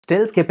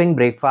Still skipping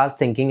breakfast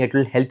thinking it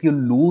will help you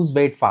lose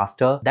weight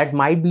faster, that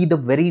might be the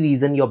very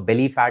reason your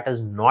belly fat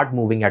is not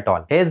moving at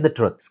all. Here's the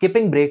truth.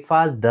 Skipping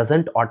breakfast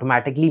doesn't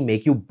automatically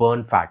make you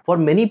burn fat. For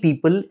many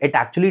people, it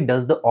actually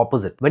does the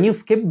opposite. When you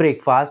skip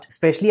breakfast,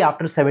 especially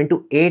after 7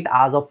 to 8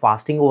 hours of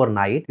fasting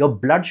overnight, your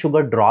blood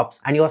sugar drops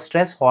and your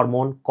stress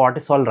hormone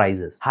cortisol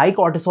rises. High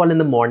cortisol in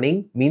the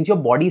morning means your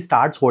body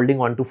starts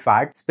holding on to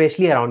fat,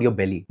 especially around your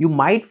belly. You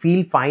might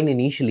feel fine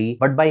initially,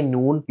 but by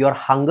noon, your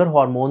hunger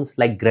hormones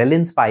like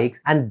ghrelin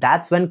spikes, and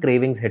that's when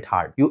cravings hit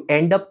hard. You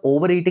end up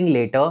overeating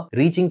later,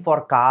 reaching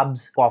for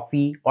carbs,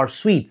 coffee, or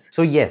sweets.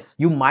 So yes,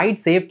 you might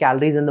save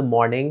calories in the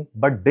morning,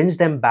 but binge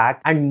them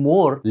back and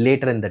more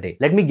later in the day.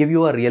 Let me give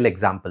you a real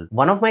example.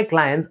 One of my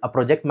clients, a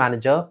project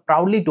manager,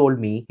 proudly told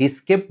me he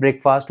skipped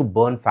breakfast to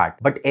burn fat,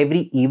 but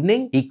every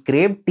evening he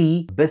craved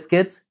tea,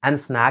 biscuits, and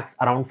snacks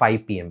around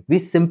 5 p.m. We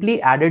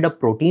simply added a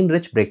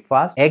protein-rich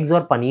breakfast, eggs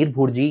or paneer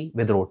bhurji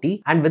with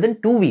roti, and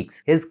within 2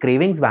 weeks, his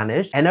cravings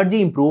vanished,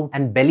 energy improved,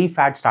 and belly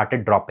fat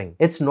started dropping.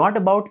 It's not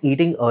about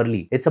eating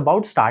early. It's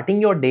about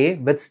starting your day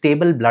with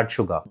stable blood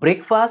sugar.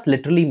 Breakfast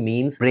literally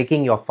means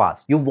breaking your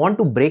fast. You want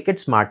to break it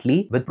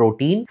smartly with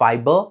protein,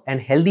 fiber, and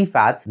healthy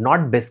fats,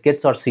 not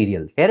biscuits or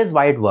cereals. Here is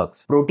why it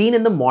works. Protein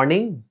in the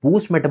morning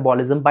boosts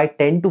metabolism by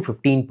 10 to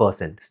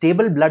 15%.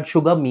 Stable blood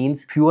sugar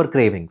means fewer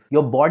cravings.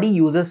 Your body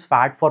uses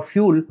fat for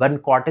fuel when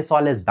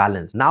cortisol is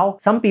balanced. Now,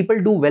 some people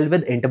do well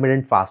with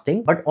intermittent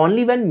fasting, but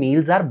only when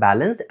meals are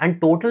balanced and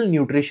total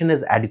nutrition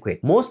is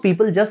adequate. Most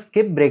people just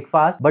skip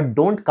breakfast but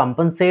don't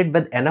compensate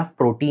with enough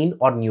protein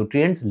or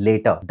nutrients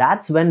later.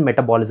 That's when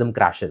metabolism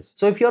crashes.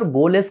 So if your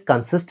goal is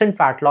consistent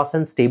fat loss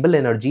and stable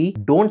energy,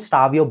 don't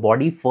starve your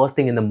body first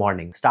thing in the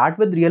morning. Start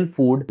with real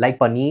food like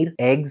paneer,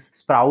 eggs,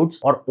 sprouts,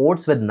 or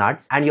oats with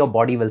nuts, and your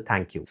body will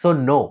thank you. So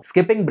no,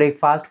 skipping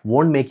breakfast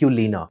won't make you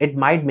leaner. It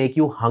might make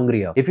you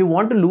hungrier. If you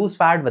want to lose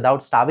fat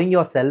without starving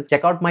yourself,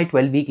 check out my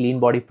 12-week lean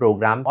body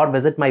program or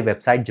visit my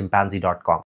website chimpanzee.com.